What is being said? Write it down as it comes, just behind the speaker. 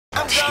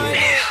In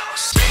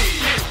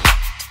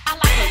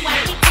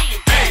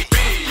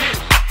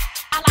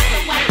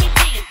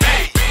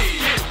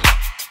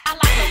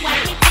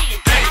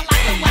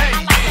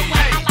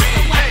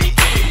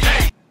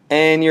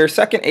your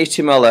second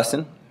HTML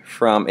lesson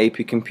from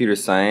AP Computer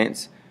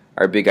Science,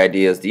 our big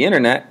idea is the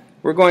internet,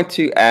 we're going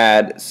to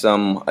add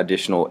some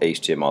additional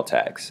HTML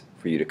tags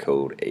for you to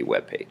code a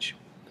web page.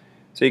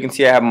 So you can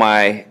see I have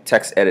my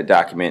text edit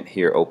document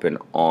here open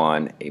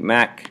on a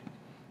Mac.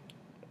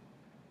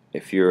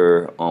 If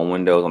you're on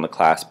Windows on the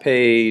class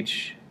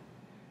page,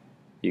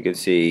 you can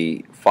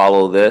see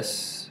follow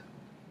this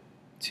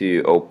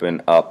to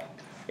open up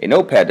a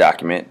Notepad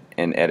document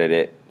and edit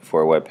it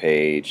for a web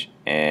page,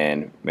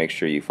 and make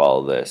sure you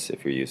follow this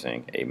if you're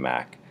using a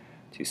Mac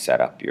to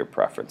set up your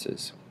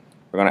preferences.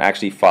 We're going to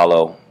actually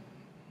follow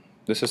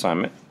this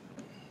assignment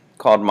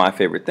called My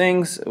Favorite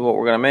Things. What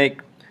we're going to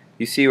make,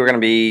 you see we're going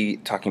to be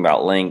talking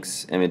about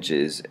links,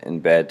 images,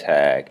 embed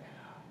tag,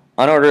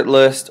 unordered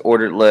list,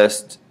 ordered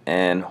list,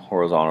 and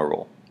horizontal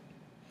rule.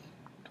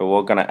 So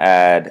we're going to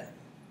add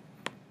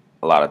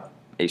a lot of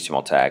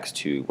HTML tags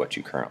to what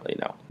you currently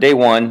know. Day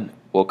one,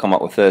 we'll come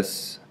up with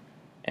this,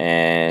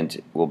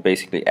 and we'll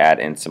basically add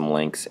in some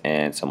links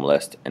and some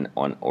list and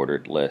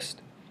unordered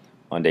list.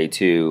 On day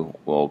two,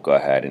 we'll go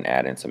ahead and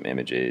add in some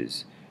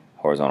images,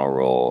 horizontal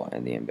rule,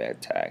 and the embed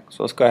tag.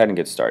 So let's go ahead and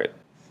get started.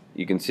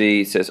 You can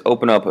see it says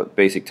open up a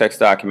basic text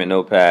document,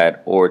 Notepad,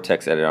 or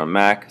text edit on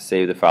Mac.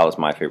 Save the file as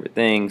My Favorite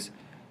Things.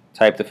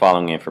 Type the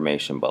following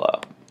information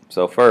below.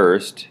 So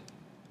first,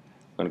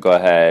 I'm going to go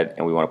ahead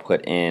and we want to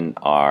put in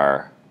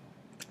our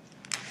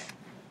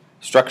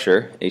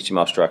structure,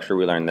 HTML structure.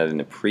 We learned that in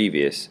the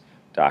previous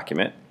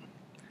document,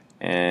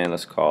 and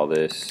let's call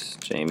this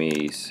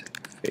Jamie's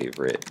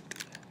Favorite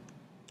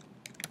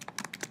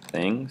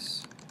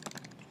Things,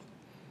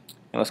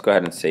 and let's go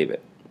ahead and save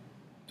it.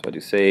 So I do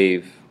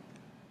save,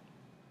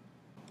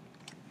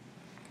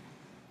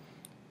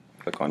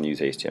 click on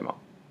use HTML.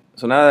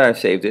 So now that I've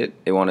saved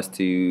it, they want us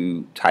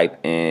to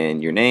type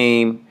in your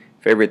name,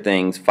 favorite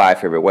things, 5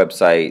 favorite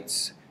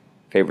websites,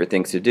 favorite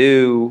things to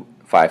do,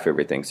 5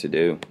 favorite things to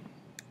do.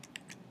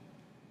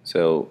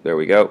 So there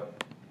we go.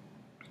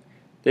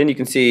 Then you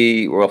can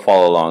see we'll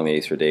follow along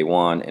these for day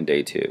one and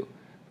day two.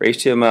 For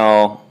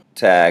HTML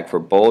tag, for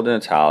bold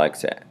and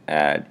italics,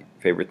 add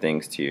favorite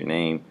things to your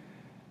name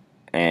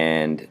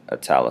and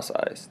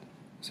italicized.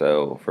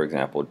 So for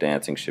example,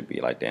 dancing should be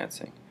like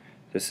dancing.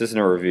 This isn't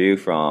a review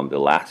from the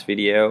last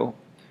video,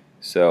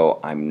 so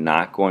I'm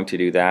not going to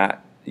do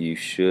that. You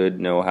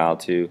should know how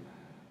to.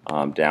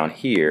 Down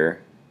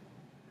here,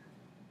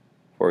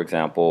 for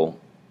example,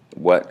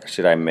 what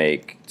should I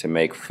make to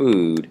make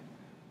food,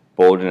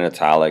 bold and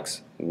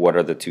italics? What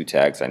are the 2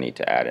 tags I need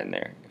to add in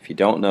there? If you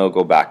don't know,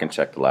 go back and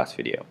check the last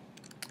video.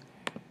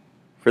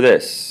 For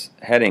this,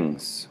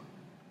 headings.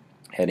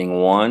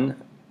 Heading 1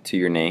 to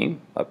your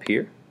name up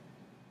here.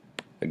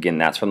 Again,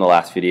 that's from the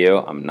last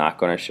video. I'm not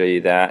going to show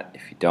you that.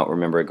 If you don't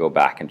remember, go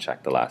back and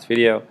check the last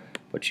video.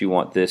 But you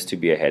want this to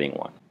be a heading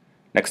 1.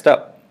 Next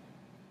up,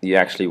 you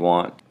actually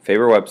want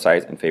favorite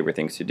websites and favorite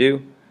things to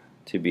do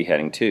to be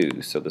heading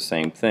 2. So the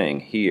same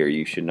thing here,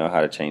 you should know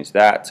how to change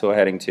that to a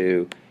heading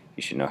 2.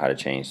 You should know how to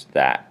change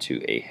that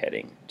to a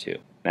heading 2.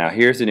 Now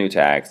here's the new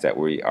tags that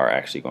we are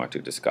actually going to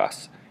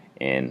discuss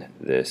in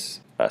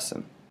this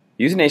lesson.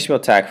 Use an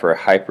HTML tag for a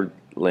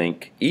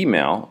hyperlink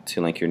email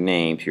to link your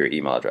name to your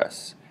email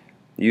address.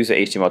 Use an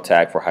HTML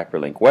tag for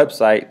hyperlink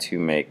website to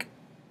make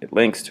it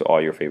links to all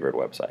your favorite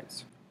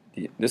websites.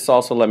 This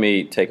also, let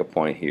me take a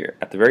point here.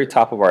 At the very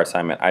top of our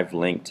assignment, I've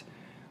linked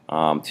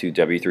to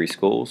W3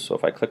 Schools. So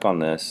if I click on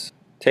this,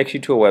 it takes you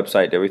to a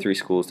website,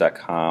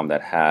 w3schools.com,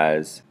 that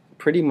has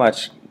pretty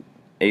much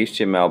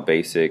HTML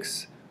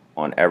basics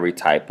on every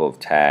type of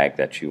tag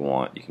that you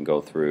want. You can go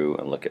through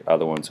and look at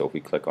other ones. So if we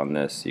click on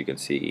this, you can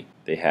see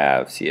they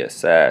have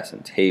CSS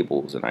and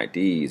tables and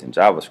IDs and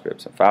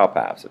JavaScripts and file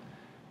paths, and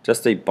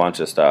just a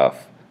bunch of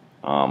stuff,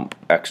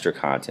 extra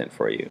content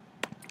for you.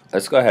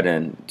 Let's go ahead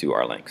and do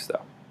our links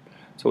though.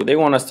 So they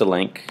want us to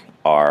link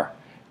our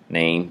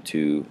name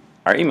to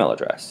our email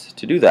address.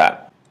 To do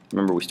that,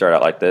 remember we start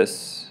out like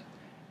this,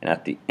 and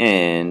at the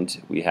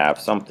end we have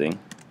something.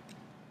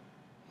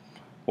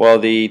 Well,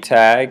 the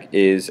tag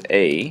is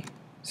a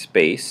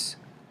space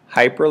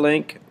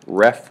hyperlink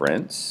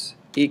reference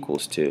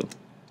equals to,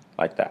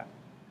 like that.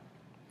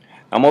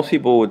 Now most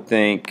people would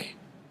think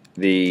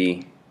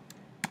the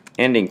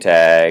ending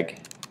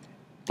tag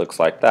looks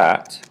like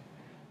that,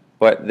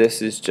 but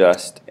this is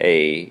just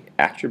a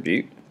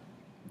attribute.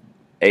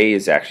 A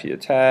is actually a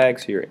tag,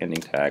 so your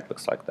ending tag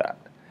looks like that.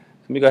 So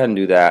let me go ahead and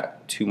do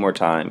that 2 more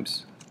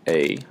times.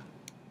 A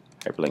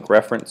hyperlink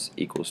reference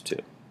equals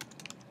to.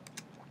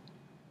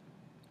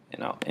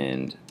 And I'll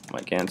end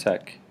my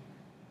GantTech.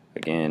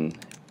 Again,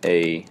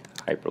 a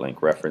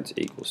hyperlink reference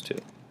equals to.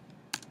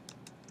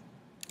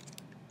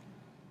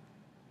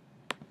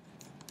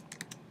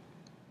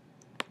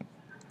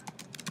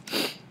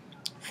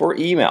 For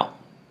email,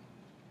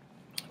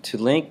 to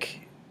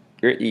link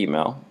your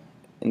email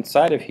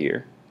inside of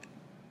here,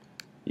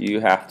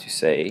 you have to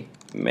say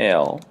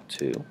mail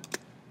to,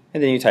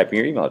 and then you type in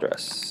your email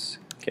address,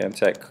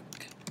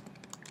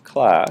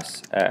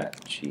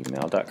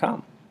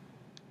 GantTechClass@gmail.com.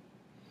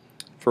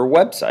 For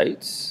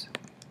websites,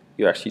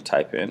 you actually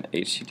type in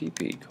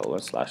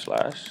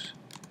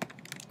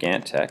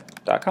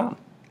http://ganttech.com,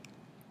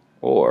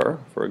 or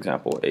for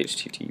example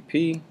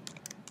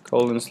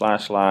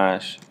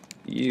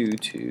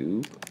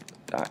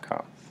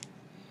http://youtube.com.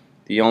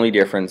 The only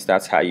difference,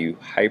 that's how you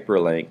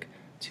hyperlink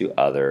to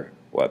other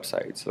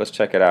websites. So let's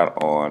check it out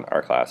on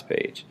our class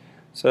page.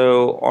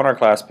 So on our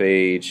class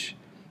page,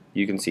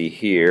 you can see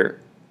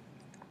here,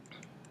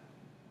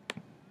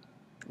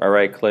 I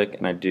right click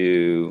and I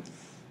do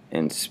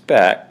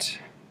inspect.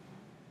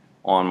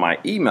 On my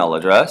email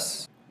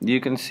address,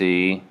 you can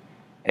see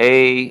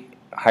a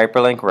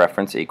hyperlink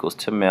reference equals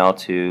to mail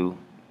to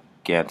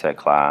GantTech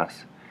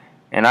class,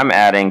 and I'm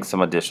adding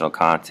some additional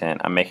content.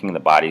 I'm making the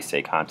body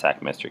say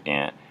contact Mr.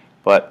 Gant,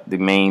 but the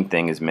main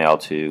thing is mail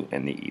to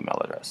and the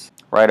email address.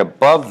 Right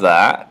above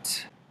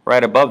that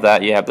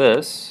you have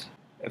this.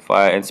 If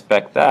I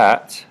inspect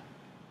that,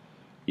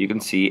 you can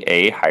see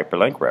a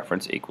hyperlink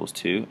reference equals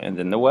to and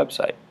then the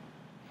website.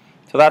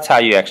 So that's how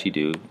you actually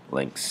do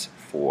links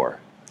for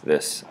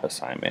this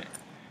assignment.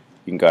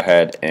 You can go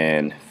ahead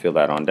and fill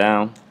that on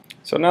down.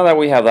 So now that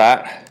we have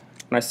that,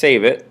 when I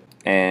save it,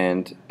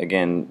 and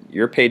again,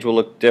 your page will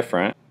look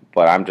different,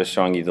 but I'm just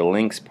showing you the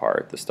links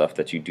part, the stuff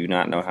that you do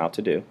not know how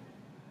to do.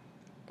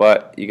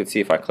 But you can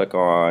see if I click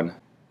on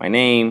my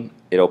name,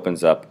 it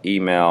opens up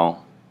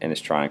email and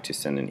is trying to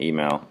send an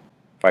email.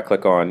 If I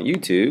click on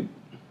YouTube,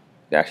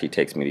 it actually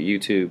takes me to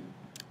YouTube.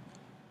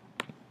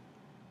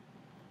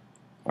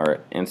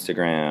 Or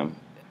Instagram,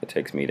 it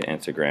takes me to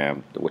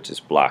Instagram, which is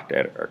blocked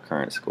at our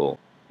current school.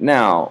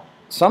 Now,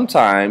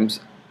 sometimes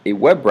a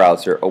web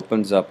browser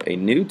opens up a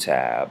new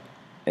tab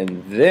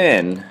and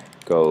then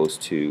goes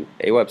to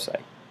a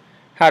website.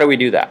 How do we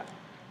do that?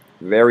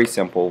 Very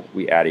simple.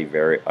 We add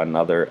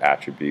another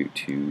attribute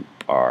to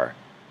our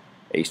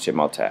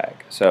HTML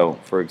tag. So,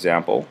 for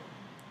example,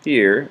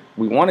 here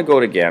we want to go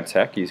to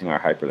GantTech using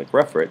our hyperlink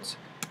reference,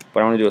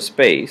 but I want to do a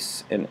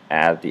space and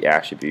add the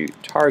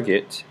attribute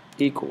target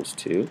equals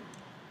to,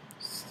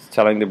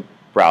 telling the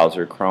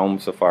browser, Chrome,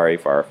 Safari,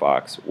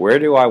 Firefox, where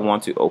do I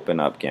want to open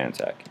up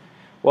GantTech?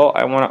 Well,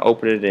 I want to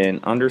open it in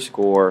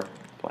 _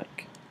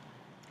 blank,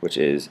 which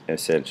is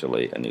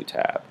essentially a new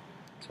tab.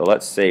 So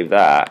let's save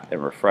that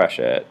and refresh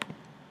it.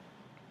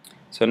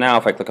 So now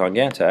if I click on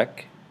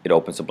GantTech, it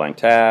opens a blank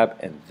tab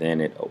and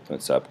then it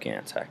opens up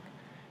GantTech.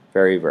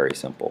 Very, very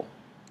simple.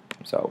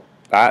 So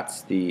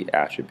that's the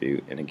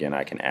attribute, and again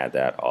I can add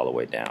that all the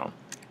way down.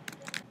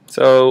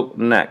 So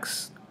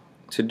next,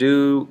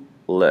 to-do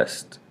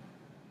list.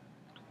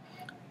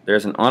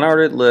 There's an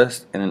unordered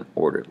list and an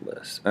ordered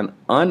list. An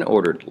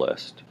unordered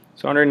list.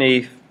 So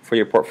underneath for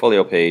your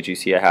portfolio page, you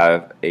see I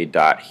have a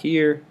dot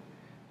here,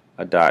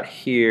 a dot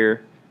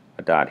here,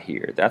 a dot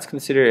here. That's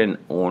considered an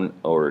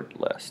unordered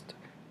list.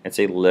 It's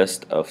a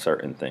list of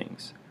certain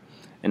things.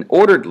 An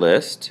ordered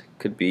list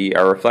could be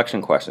our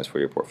reflection questions for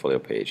your portfolio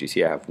page. You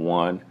see I have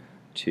 1,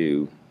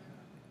 2,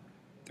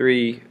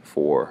 3,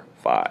 4,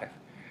 5.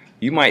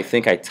 You might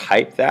think I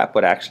typed that,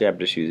 but actually I'm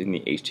just using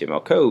the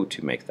HTML code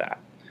to make that.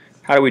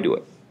 How do we do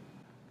it?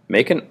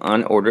 Make an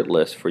unordered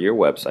list for your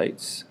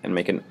websites and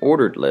make an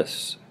ordered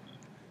list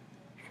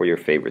for your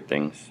favorite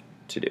things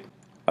to do.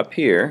 Up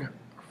here,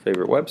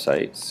 favorite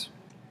websites,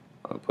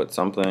 I'm going to put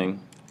something.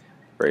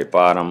 Very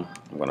bottom,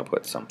 I'm going to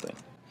put something.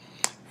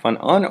 For an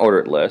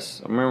unordered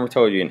list, remember I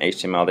told you in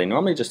HTML they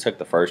normally just took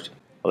the first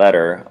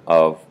letter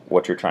of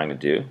what you're trying to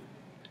do,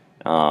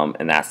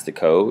 and that's the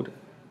code.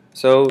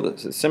 So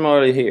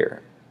similarly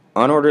here,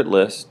 unordered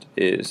list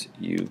is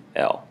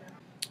UL,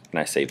 and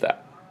I save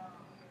that.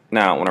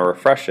 Now when I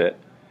refresh it,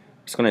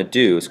 what it's going to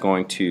do is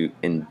going to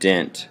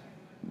indent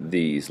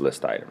these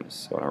list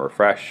items. So when I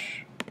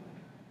refresh,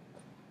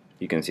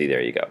 you can see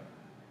there you go.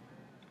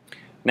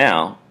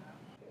 Now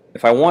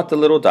if I want the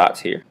little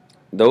dots here,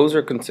 those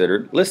are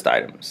considered list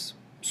items.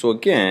 So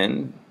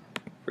again,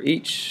 for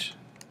each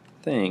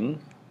thing,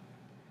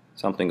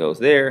 something goes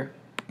there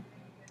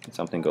and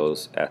something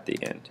goes at the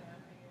end.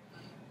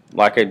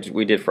 Like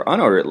we did for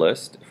unordered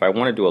list, if I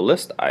want to do a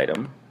list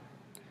item,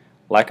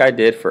 like I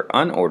did for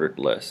unordered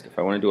list, if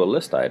I want to do a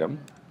list item,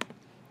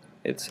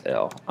 it's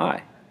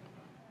LI.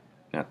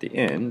 At the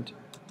end,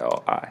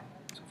 LI.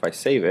 So if I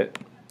save it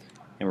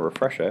and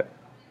refresh it,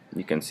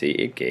 you can see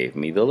it gave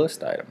me the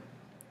list item.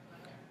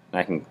 And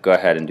I can go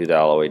ahead and do that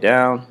all the way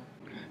down.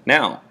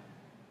 Now,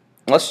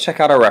 let's check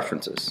out our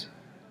references.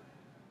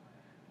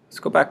 Let's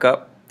go back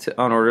up to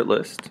unordered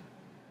list.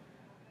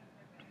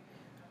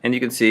 And you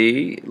can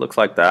see it looks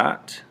like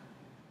that.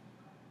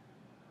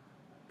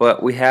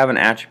 But we have an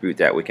attribute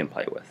that we can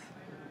play with.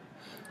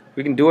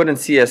 We can do it in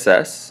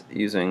CSS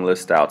using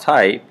list style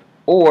type,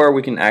 or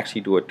we can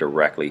actually do it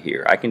directly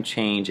here. I can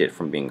change it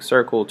from being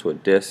circle to a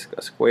disc,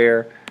 a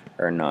square,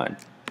 or none.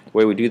 The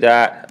way we do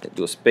that,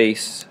 do a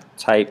space,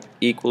 type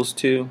equals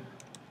to,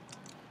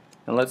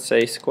 and let's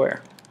say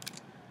square.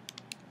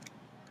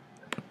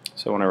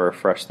 So when I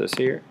refresh this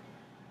here,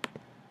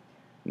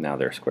 now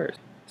they're squares.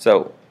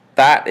 So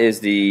that is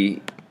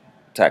the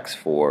text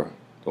for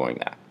doing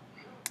that.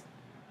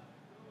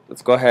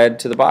 Let's go ahead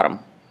to the bottom.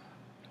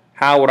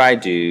 How would I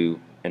do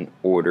an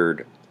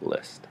ordered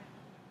list?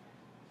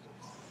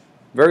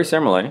 Very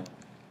similarly,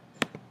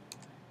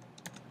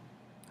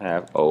 I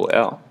have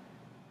OL.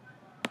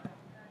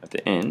 At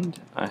the end,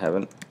 I have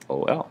an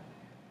OL.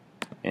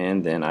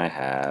 And then I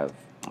have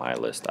my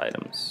list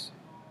items.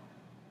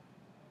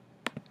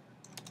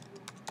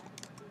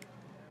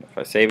 If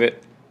I save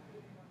it,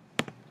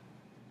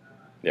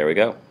 there we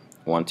go.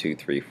 1, 2,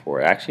 3,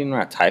 4. Actually, I'm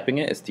not typing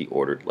it, it's the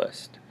ordered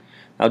list.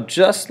 Now,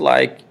 just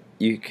like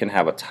you can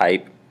have a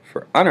type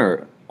for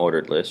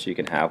unordered list, you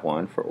can have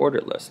one for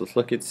ordered list. Let's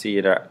look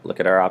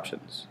at our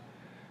options.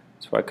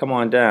 So if I come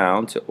on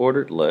down to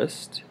ordered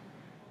list,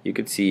 you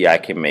can see I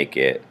can make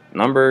it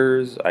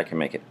numbers, I can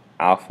make it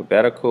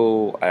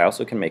alphabetical, I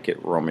also can make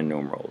it Roman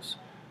numerals.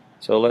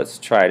 So let's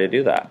try to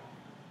do that.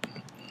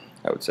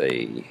 I would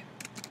say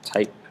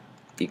type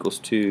equals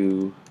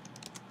to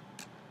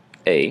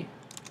A,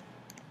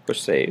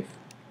 push save,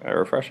 I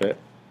refresh it,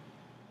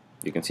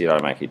 you can see it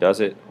automatically does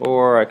it,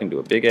 or I can do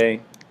a big A,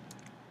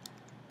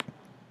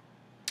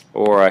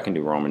 or I can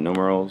do Roman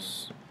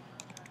numerals,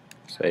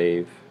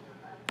 save,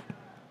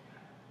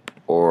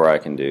 or I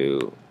can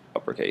do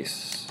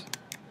uppercase,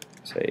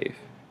 save,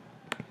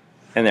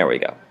 and there we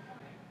go.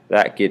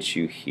 That gets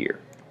you here.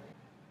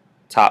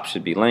 Top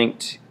should be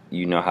linked,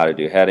 you know how to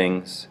do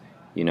headings,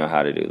 you know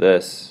how to do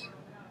this,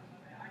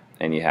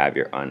 and you have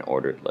your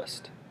unordered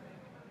list.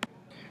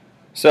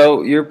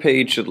 So your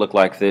page should look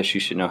like this, you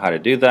should know how to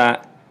do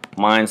that.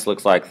 Mine's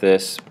looks like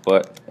this,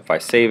 but if I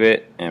save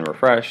it and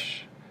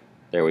refresh,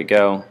 there we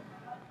go.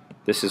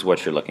 This is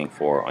what you're looking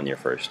for on your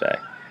first day.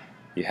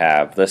 You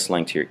have this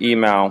link to your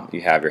email,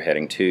 you have your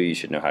heading 2, you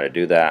should know how to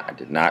do that. I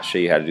did not show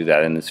you how to do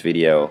that in this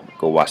video.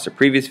 Go watch the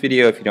previous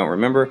video if you don't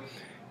remember.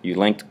 You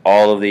linked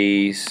all of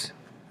these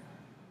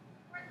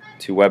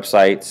to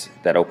websites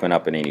that open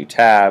up in a new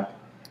tab.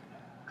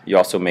 You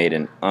also made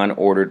an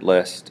unordered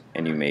list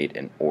and you made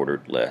an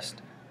ordered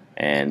list.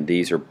 And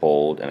these are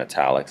bold and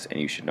italics, and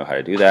you should know how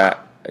to do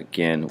that.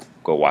 Again,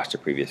 go watch the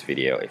previous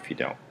video if you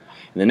don't.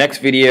 In the next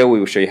video, we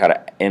will show you how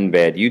to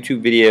embed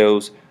YouTube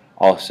videos,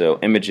 also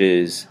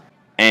images,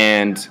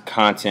 and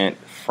content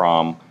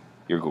from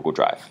your Google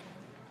Drive.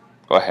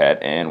 Go ahead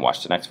and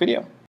watch the next video.